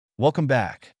Welcome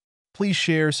back. Please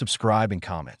share, subscribe, and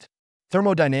comment.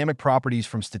 Thermodynamic properties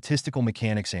from statistical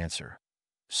mechanics answer.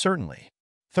 Certainly.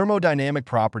 Thermodynamic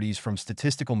properties from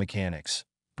statistical mechanics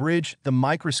bridge the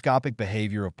microscopic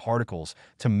behavior of particles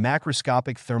to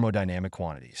macroscopic thermodynamic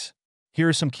quantities. Here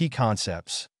are some key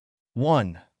concepts.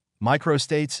 1.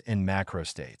 Microstates and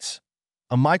macrostates.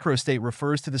 A microstate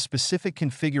refers to the specific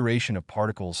configuration of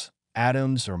particles,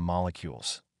 atoms, or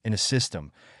molecules in a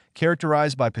system,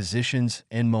 characterized by positions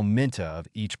and momenta of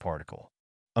each particle.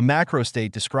 A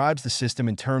macrostate describes the system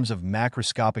in terms of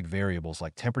macroscopic variables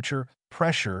like temperature,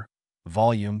 pressure,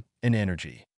 volume, and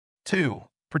energy. 2.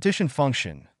 Partition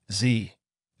function, Z.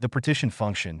 The partition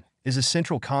function is a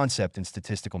central concept in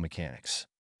statistical mechanics.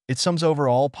 It sums over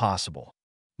all possible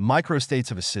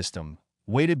microstates of a system,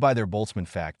 weighted by their Boltzmann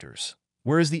factors,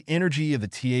 whereas the energy of the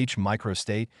th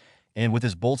microstate and with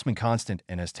its Boltzmann constant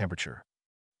and as temperature.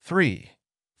 3.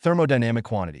 Thermodynamic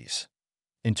quantities.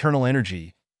 Internal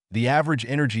energy, the average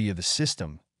energy of the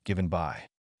system given by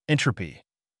entropy,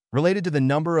 related to the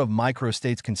number of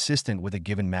microstates consistent with a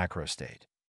given macrostate.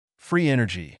 Free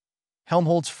energy.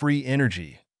 Helmholtz free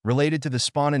energy, related to the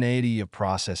spontaneity of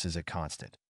processes at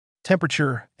constant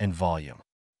temperature and volume.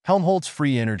 Helmholtz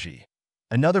free energy,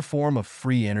 another form of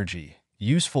free energy,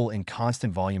 useful in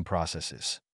constant volume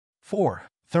processes. 4.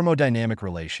 Thermodynamic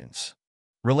relations.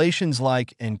 Relations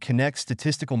like and connect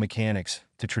statistical mechanics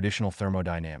to traditional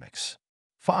thermodynamics.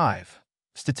 5.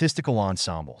 Statistical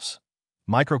ensembles.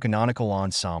 Microcanonical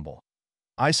ensemble.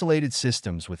 Isolated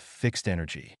systems with fixed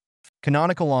energy.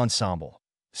 Canonical ensemble.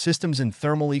 Systems in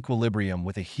thermal equilibrium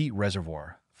with a heat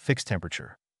reservoir, fixed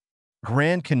temperature.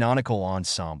 Grand canonical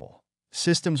ensemble.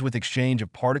 Systems with exchange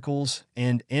of particles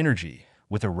and energy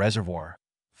with a reservoir,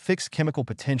 fixed chemical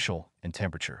potential and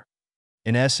temperature.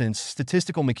 In essence,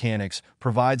 statistical mechanics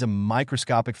provides a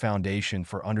microscopic foundation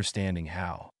for understanding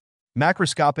how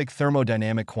macroscopic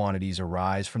thermodynamic quantities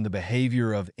arise from the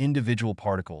behavior of individual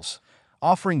particles,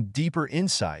 offering deeper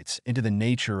insights into the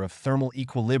nature of thermal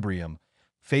equilibrium,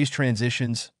 phase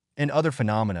transitions, and other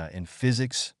phenomena in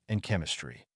physics and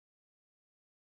chemistry.